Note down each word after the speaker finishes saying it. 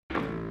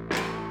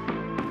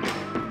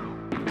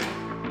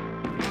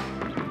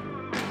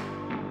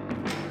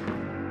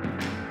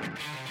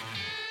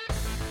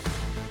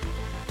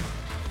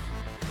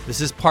This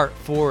is part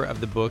 4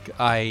 of the book,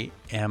 I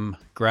Am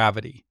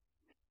Gravity,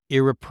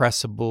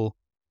 Irrepressible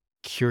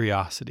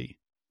Curiosity.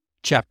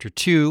 Chapter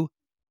 2,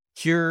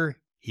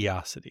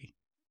 Cure-Iosity.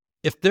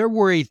 If there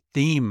were a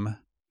theme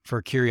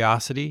for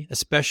curiosity,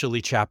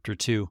 especially chapter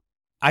 2,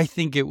 I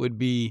think it would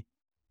be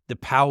the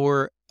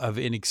power of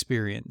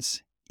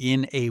inexperience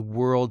in a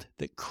world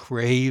that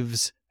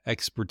craves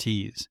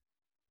expertise.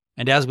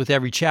 And as with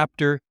every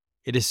chapter,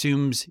 it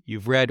assumes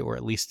you've read or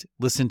at least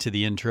listened to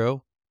the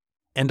intro.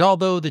 And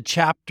although the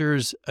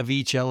chapters of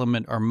each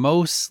element are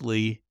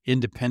mostly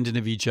independent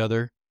of each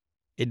other,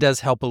 it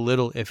does help a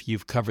little if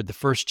you've covered the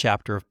first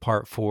chapter of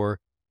part 4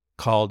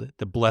 called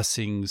The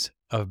Blessings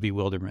of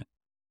Bewilderment.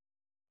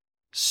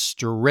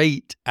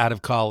 Straight out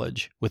of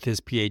college with his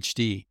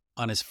PhD,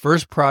 on his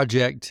first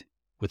project,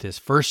 with his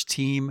first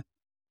team,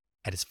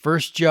 at his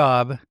first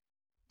job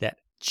that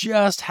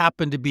just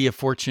happened to be a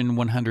Fortune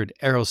 100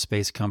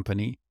 aerospace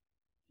company,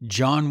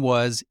 John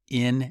was,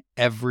 in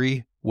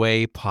every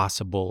way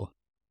possible,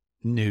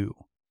 new.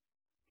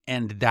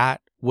 And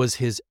that was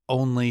his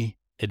only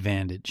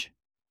advantage.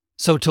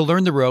 So to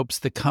learn the ropes,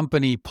 the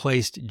company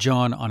placed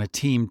John on a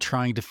team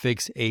trying to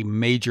fix a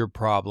major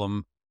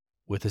problem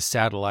with a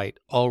satellite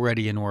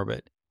already in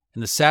orbit.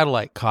 And the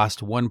satellite cost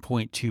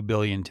 $1.2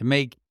 billion to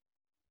make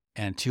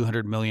and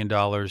 $200 million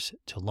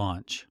to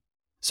launch.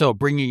 So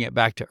bringing it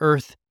back to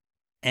Earth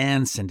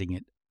and sending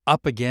it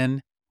up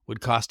again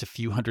would cost a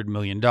few $100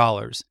 million.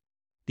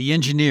 The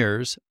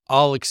engineers,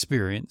 all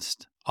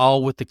experienced,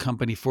 all with the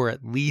company for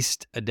at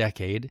least a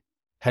decade,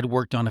 had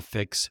worked on a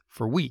fix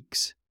for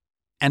weeks.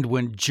 And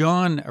when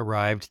John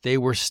arrived, they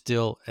were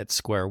still at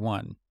square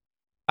one.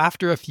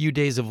 After a few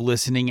days of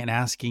listening and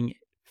asking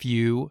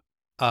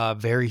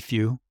very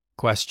few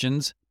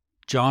questions,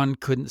 John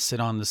couldn't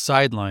sit on the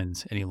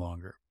sidelines any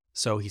longer.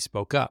 So he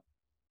spoke up.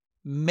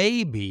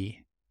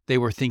 Maybe they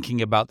were thinking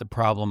about the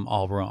problem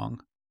all wrong.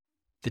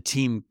 The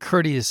team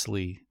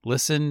courteously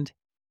listened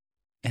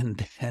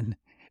and then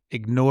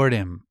ignored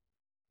him.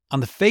 On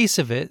the face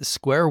of it,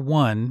 square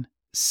one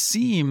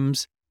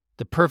seems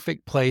the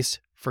perfect place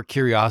for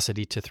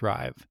curiosity to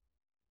thrive.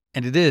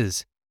 And it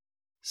is,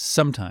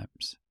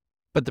 sometimes.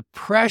 But the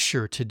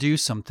pressure to do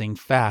something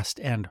fast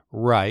and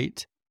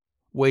right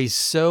weighs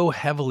so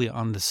heavily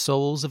on the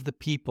souls of the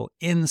people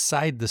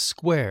inside the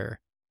square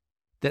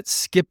that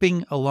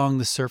skipping along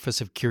the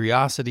surface of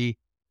curiosity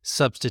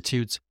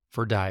substitutes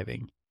for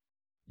diving.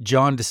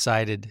 John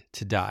decided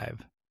to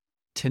dive.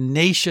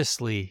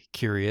 Tenaciously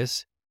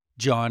curious,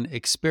 John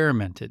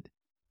experimented,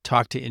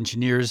 talked to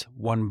engineers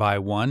one by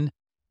one,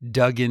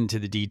 dug into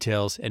the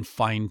details, and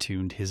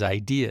fine-tuned his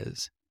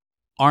ideas.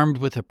 Armed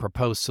with a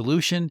proposed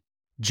solution,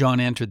 John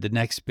entered the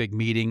next big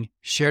meeting,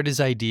 shared his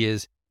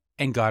ideas,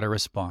 and got a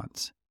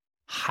response.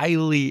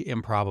 Highly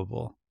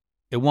improbable.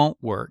 It won't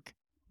work.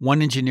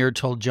 One engineer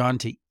told John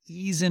to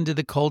ease into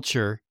the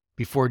culture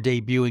before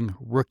debuting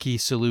rookie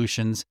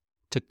solutions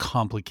to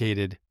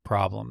complicated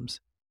problems.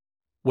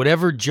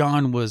 Whatever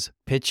John was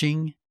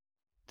pitching,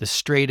 the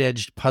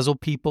straight-edged puzzle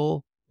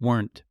people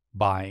weren't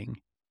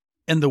buying.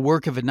 And the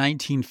work of a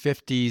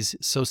 1950s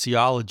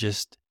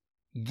sociologist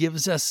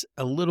gives us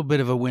a little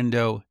bit of a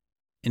window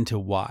into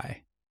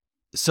why.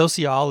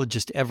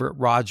 Sociologist Everett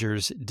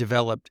Rogers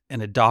developed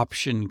an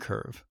adoption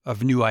curve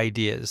of new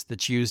ideas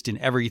that's used in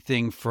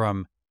everything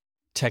from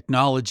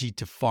technology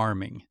to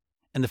farming.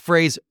 And the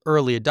phrase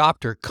early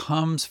adopter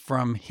comes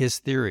from his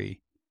theory.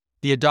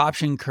 The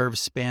adoption curve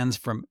spans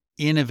from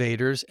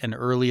innovators and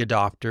early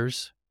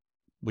adopters,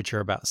 which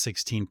are about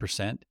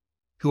 16%,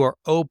 who are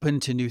open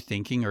to new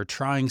thinking or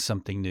trying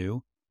something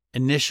new,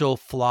 initial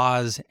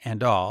flaws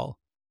and all,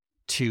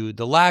 to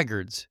the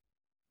laggards,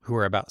 who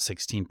are about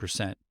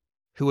 16%,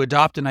 who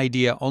adopt an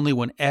idea only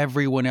when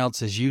everyone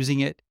else is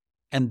using it,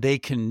 and they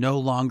can no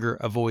longer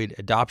avoid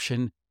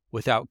adoption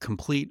without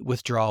complete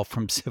withdrawal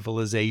from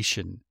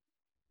civilization.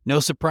 No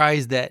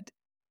surprise that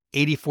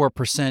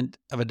 84%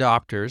 of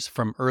adopters,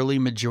 from early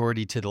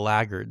majority to the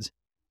laggards,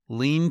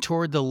 lean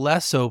toward the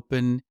less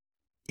open,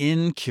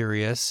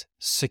 incurious,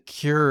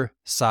 secure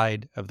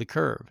side of the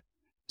curve.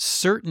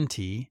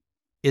 Certainty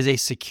is a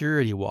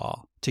security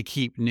wall to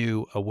keep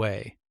new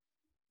away.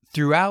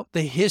 Throughout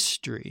the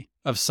history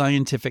of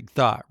scientific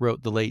thought,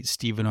 wrote the late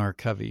Stephen R.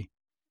 Covey,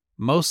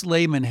 most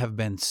laymen have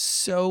been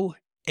so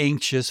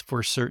anxious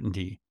for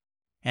certainty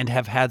and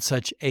have had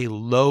such a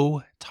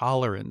low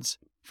tolerance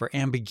for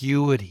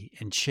ambiguity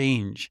and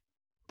change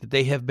that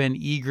they have been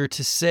eager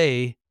to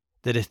say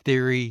that a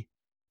theory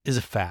is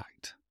a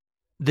fact.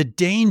 The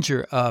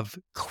danger of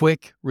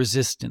quick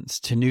resistance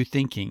to new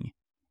thinking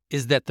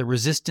is that the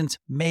resistance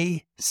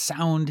may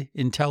sound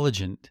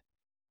intelligent,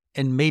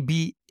 and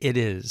maybe it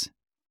is,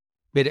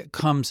 but it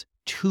comes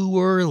too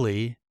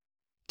early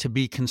to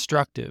be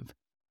constructive.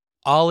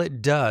 All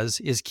it does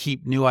is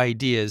keep new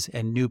ideas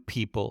and new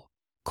people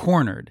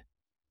cornered.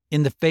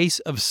 In the face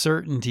of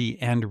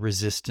certainty and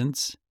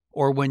resistance,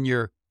 or when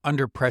you're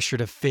under pressure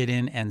to fit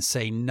in and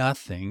say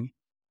nothing,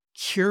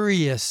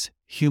 curious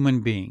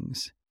human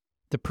beings,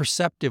 the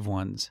perceptive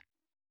ones,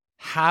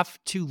 have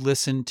to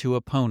listen to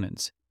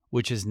opponents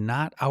which is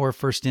not our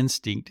first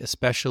instinct,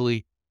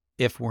 especially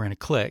if we're in a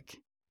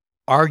clique,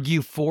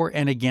 argue for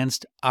and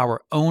against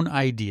our own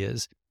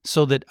ideas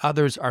so that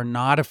others are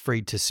not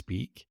afraid to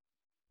speak,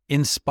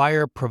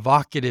 inspire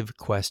provocative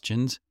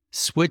questions,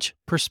 switch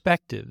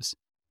perspectives,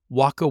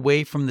 walk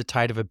away from the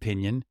tide of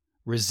opinion,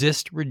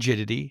 resist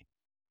rigidity,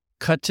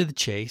 cut to the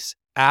chase,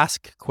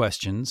 ask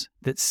questions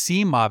that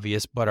seem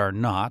obvious but are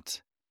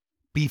not,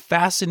 be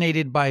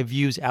fascinated by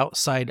views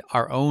outside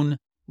our own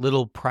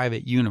little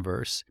private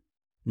universe,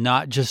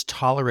 not just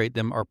tolerate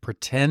them or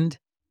pretend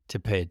to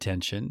pay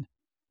attention,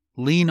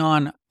 lean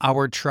on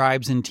our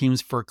tribes and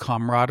teams for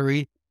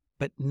camaraderie,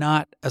 but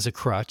not as a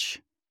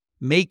crutch,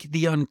 make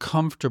the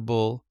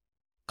uncomfortable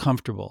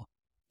comfortable,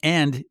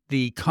 and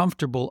the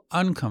comfortable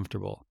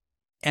uncomfortable,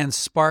 and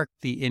spark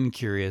the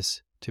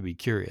incurious to be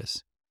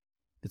curious.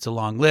 It's a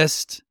long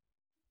list,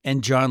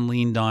 and John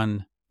leaned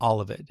on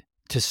all of it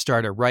to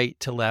start a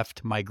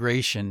right-to-left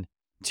migration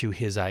to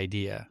his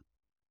idea.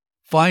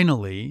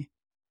 Finally,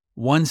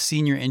 one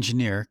senior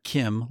engineer,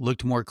 Kim,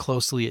 looked more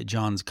closely at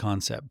John's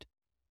concept.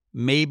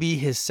 Maybe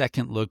his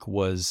second look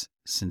was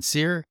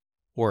sincere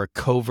or a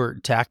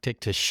covert tactic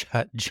to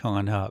shut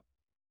John up.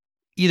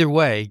 Either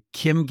way,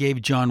 Kim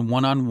gave John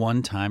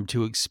one-on-one time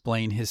to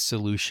explain his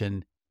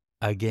solution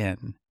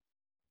again.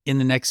 In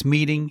the next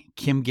meeting,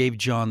 Kim gave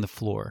John the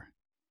floor.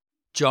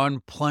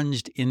 John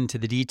plunged into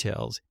the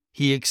details.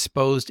 He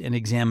exposed and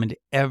examined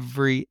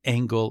every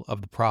angle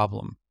of the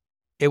problem.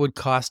 It would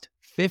cost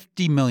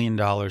 $50 million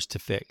to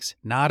fix,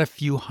 not a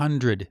few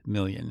 $100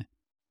 million.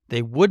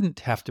 They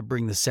wouldn't have to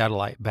bring the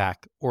satellite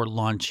back or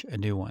launch a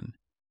new one.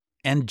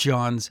 And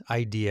John's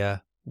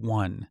idea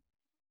won.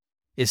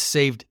 It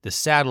saved the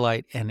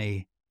satellite and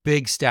a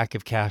big stack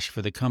of cash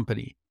for the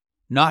company,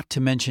 not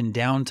to mention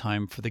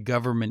downtime for the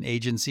government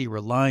agency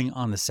relying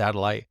on the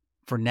satellite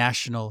for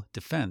national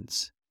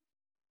defense.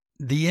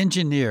 The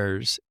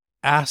engineers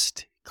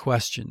asked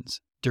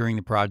questions during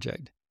the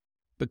project,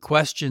 but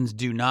questions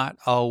do not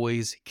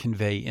always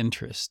convey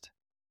interest.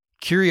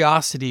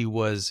 Curiosity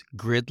was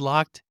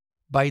gridlocked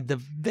by the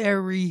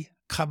very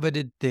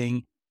coveted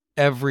thing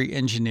every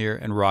engineer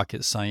and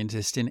rocket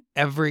scientist in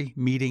every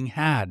meeting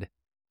had: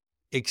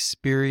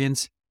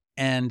 experience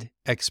and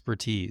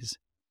expertise.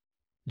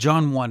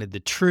 John wanted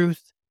the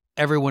truth.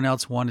 Everyone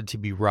else wanted to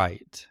be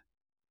right.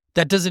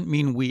 That doesn't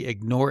mean we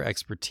ignore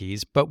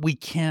expertise, but we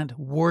can't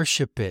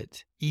worship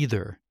it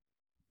either.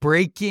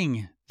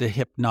 Breaking the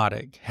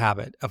hypnotic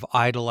habit of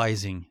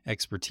idolizing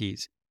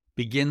expertise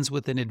begins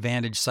with an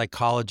advantage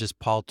psychologist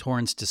Paul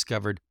Torrance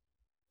discovered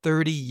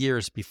 30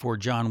 years before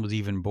John was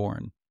even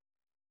born.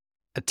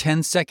 A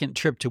 10-second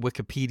trip to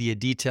Wikipedia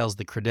details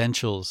the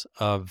credentials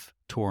of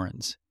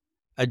Torrance,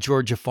 a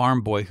Georgia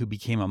farm boy who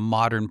became a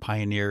modern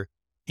pioneer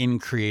in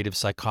creative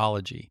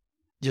psychology.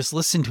 Just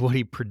listen to what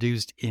he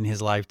produced in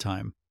his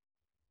lifetime.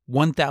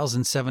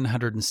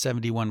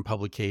 1,771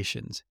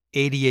 publications,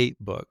 88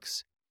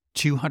 books,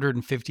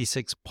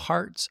 256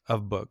 parts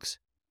of books,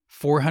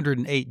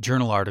 408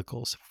 journal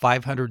articles,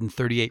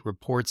 538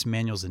 reports,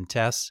 manuals, and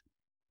tests,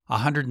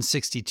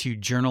 162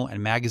 journal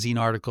and magazine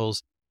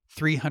articles,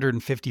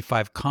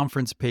 355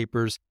 conference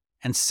papers,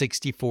 and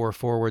 64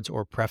 forewords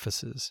or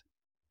prefaces.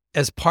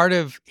 As part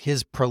of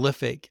his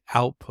prolific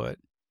output,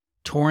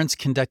 Torrance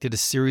conducted a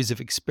series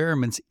of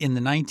experiments in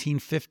the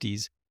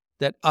 1950s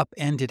that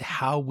upended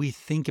how we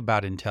think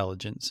about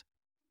intelligence.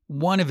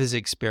 One of his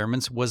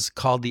experiments was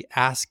called the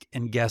Ask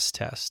and Guess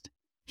test.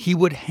 He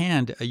would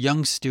hand a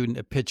young student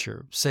a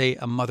picture, say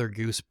a Mother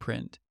Goose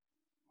print,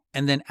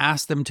 and then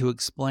ask them to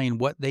explain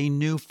what they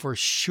knew for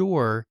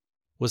sure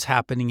was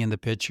happening in the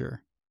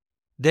picture.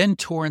 Then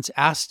Torrance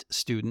asked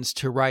students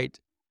to write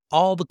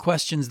all the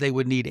questions they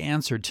would need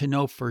answered to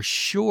know for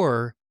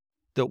sure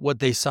that what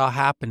they saw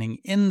happening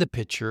in the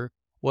picture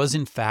was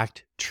in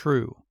fact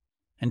true.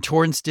 And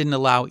Torrance didn't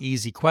allow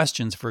easy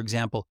questions. For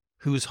example,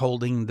 who's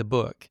holding the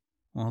book?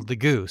 Well, the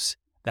goose.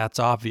 That's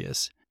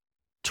obvious.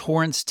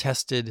 Torrance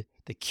tested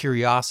the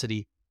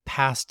curiosity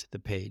past the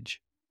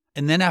page.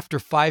 And then after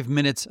 5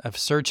 minutes of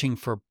searching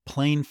for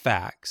plain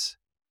facts,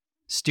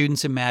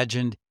 students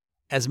imagined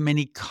as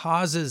many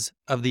causes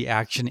of the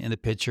action in the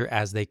picture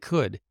as they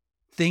could.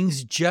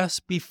 Things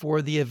just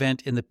before the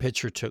event in the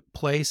picture took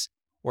place,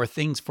 or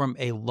things from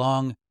a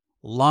long,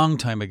 long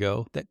time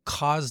ago that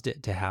caused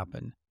it to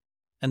happen.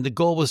 And the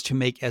goal was to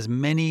make as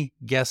many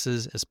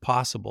guesses as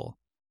possible.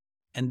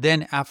 And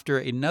then after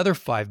another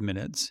 5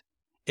 minutes,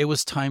 it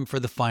was time for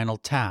the final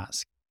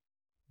task: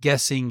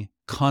 guessing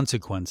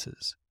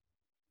consequences.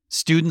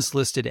 Students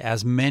listed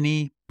as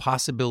many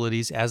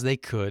possibilities as they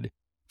could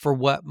for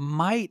what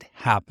might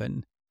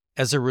happen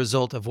as a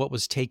result of what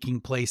was taking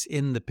place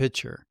in the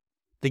picture.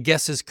 The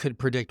guesses could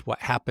predict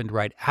what happened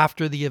right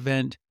after the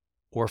event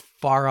or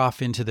far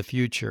off into the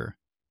future.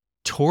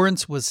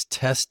 Torrance was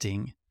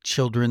testing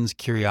children's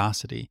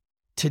curiosity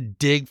to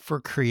dig for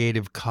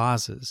creative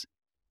causes,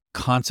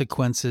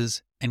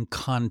 consequences, and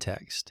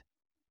context.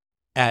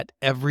 At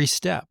every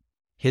step,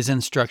 his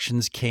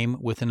instructions came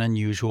with an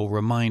unusual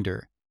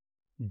reminder: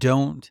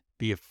 don't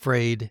be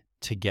afraid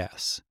to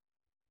guess.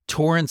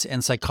 Torrance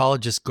and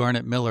psychologist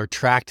Garnet Miller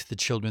tracked the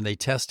children they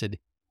tested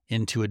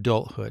into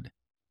adulthood,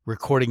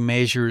 recording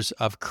measures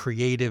of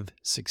creative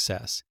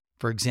success.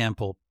 For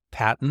example,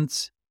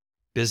 patents,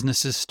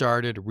 businesses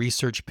started,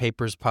 research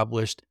papers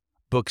published,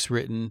 books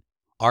written,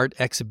 art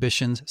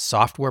exhibitions,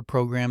 software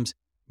programs,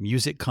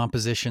 music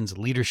compositions,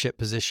 leadership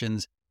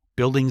positions,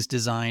 buildings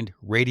designed,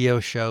 radio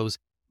shows,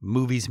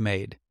 movies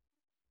made.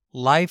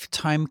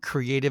 Lifetime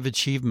creative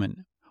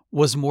achievement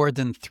was more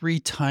than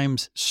 3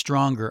 times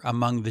stronger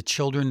among the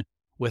children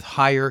with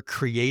higher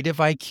creative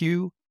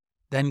IQ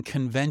than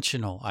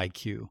conventional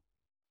IQ.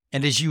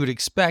 And as you would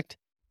expect,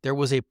 there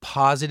was a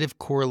positive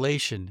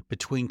correlation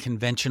between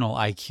conventional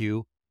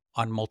IQ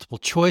on multiple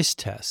choice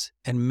tests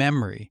and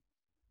memory.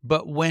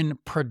 But when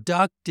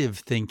productive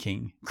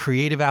thinking,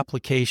 creative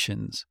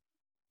applications,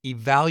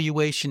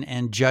 evaluation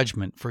and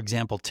judgment, for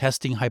example,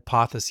 testing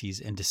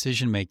hypotheses and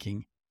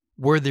decision-making,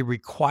 were the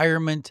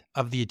requirement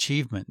of the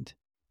achievement,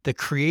 the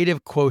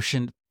creative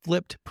quotient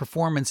flipped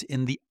performance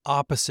in the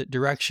opposite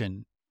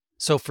direction.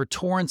 So for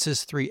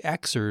Torrance's 3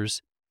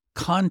 Xers,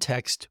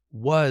 context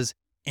was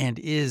and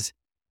is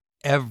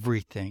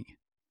everything.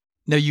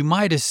 Now, you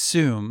might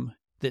assume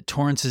that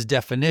Torrance's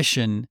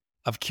definition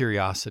of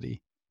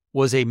curiosity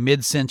was a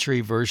mid-century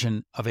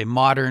version of a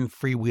modern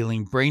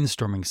freewheeling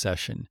brainstorming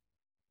session.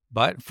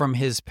 But from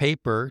his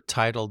paper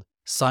titled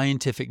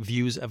Scientific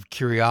Views of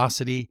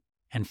Curiosity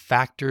and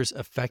Factors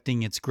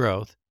Affecting Its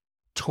Growth,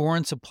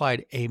 Torrance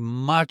applied a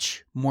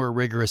much more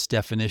rigorous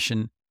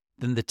definition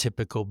than the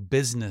typical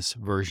business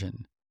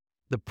version.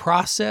 The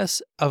process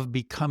of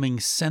becoming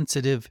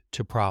sensitive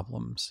to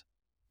problems,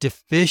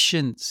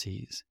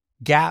 deficiencies,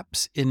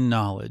 gaps in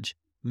knowledge,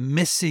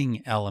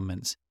 missing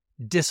elements,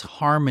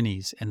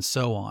 disharmonies, and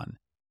so on.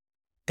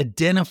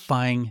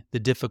 Identifying the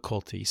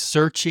difficulty,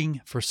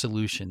 searching for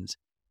solutions,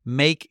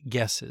 make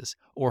guesses,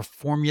 or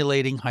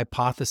formulating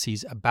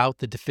hypotheses about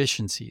the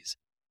deficiencies,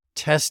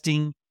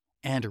 testing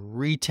and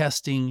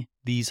retesting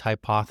these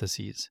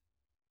hypotheses.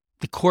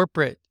 The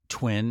corporate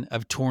twin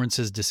of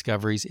Torrance's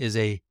discoveries is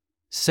a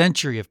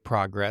century of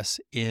progress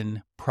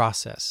in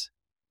process.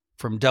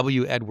 From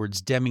W.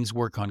 Edwards Deming's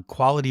work on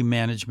quality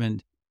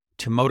management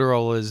to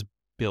Motorola's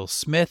Bill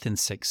Smith and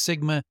Six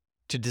Sigma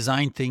to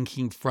design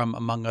thinking from,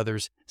 among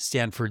others,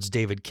 Stanford's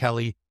David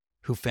Kelly,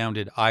 who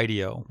founded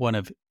IDEO, one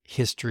of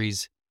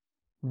history's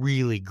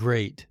really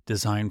great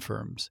design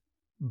firms.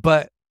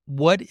 But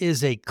what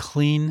is a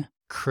clean,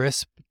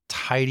 crisp,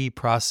 tidy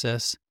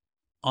process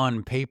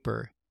on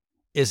paper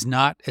is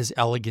not as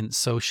elegant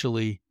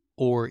socially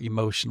or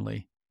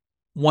emotionally.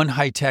 One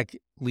high-tech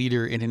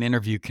leader in an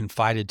interview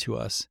confided to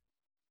us,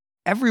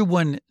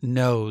 "Everyone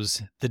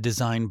knows the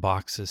design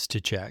boxes to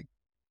check.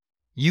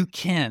 You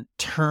can't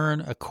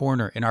turn a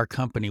corner in our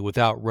company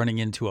without running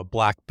into a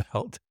black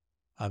belt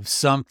of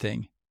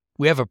something.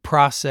 We have a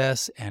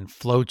process and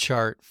flow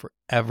chart for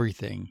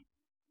everything.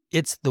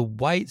 It's the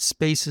white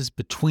spaces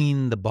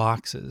between the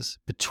boxes,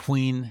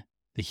 between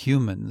the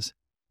humans,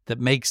 that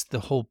makes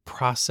the whole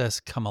process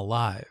come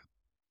alive."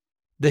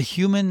 The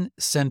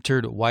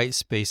human-centered white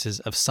spaces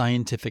of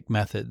scientific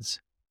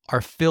methods are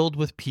filled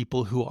with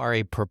people who are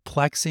a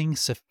perplexing,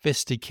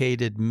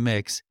 sophisticated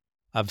mix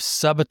of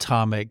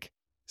subatomic,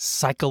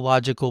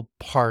 psychological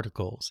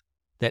particles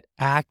that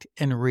act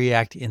and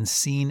react in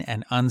seen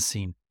and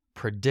unseen,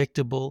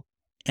 predictable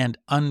and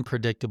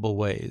unpredictable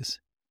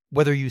ways,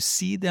 whether you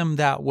see them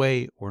that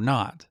way or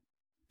not.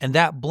 And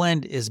that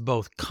blend is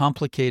both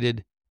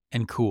complicated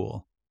and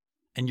cool.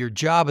 And your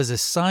job as a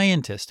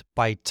scientist,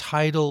 by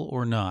title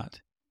or not,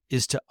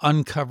 is to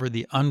uncover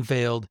the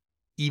unveiled,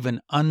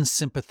 even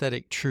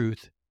unsympathetic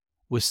truth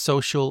with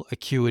social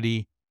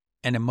acuity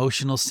and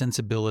emotional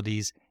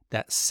sensibilities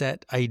that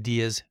set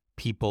ideas,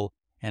 people,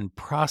 and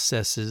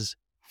processes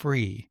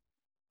free.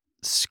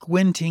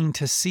 Squinting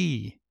to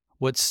see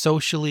what's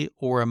socially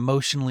or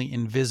emotionally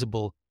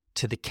invisible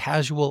to the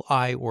casual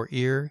eye or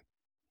ear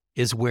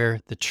is where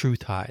the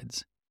truth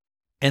hides.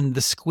 And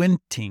the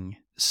squinting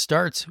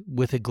starts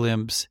with a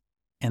glimpse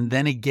and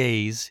then a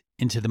gaze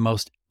into the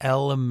most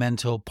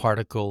elemental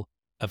particle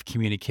of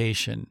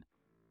communication,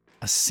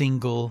 a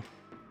single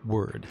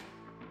word.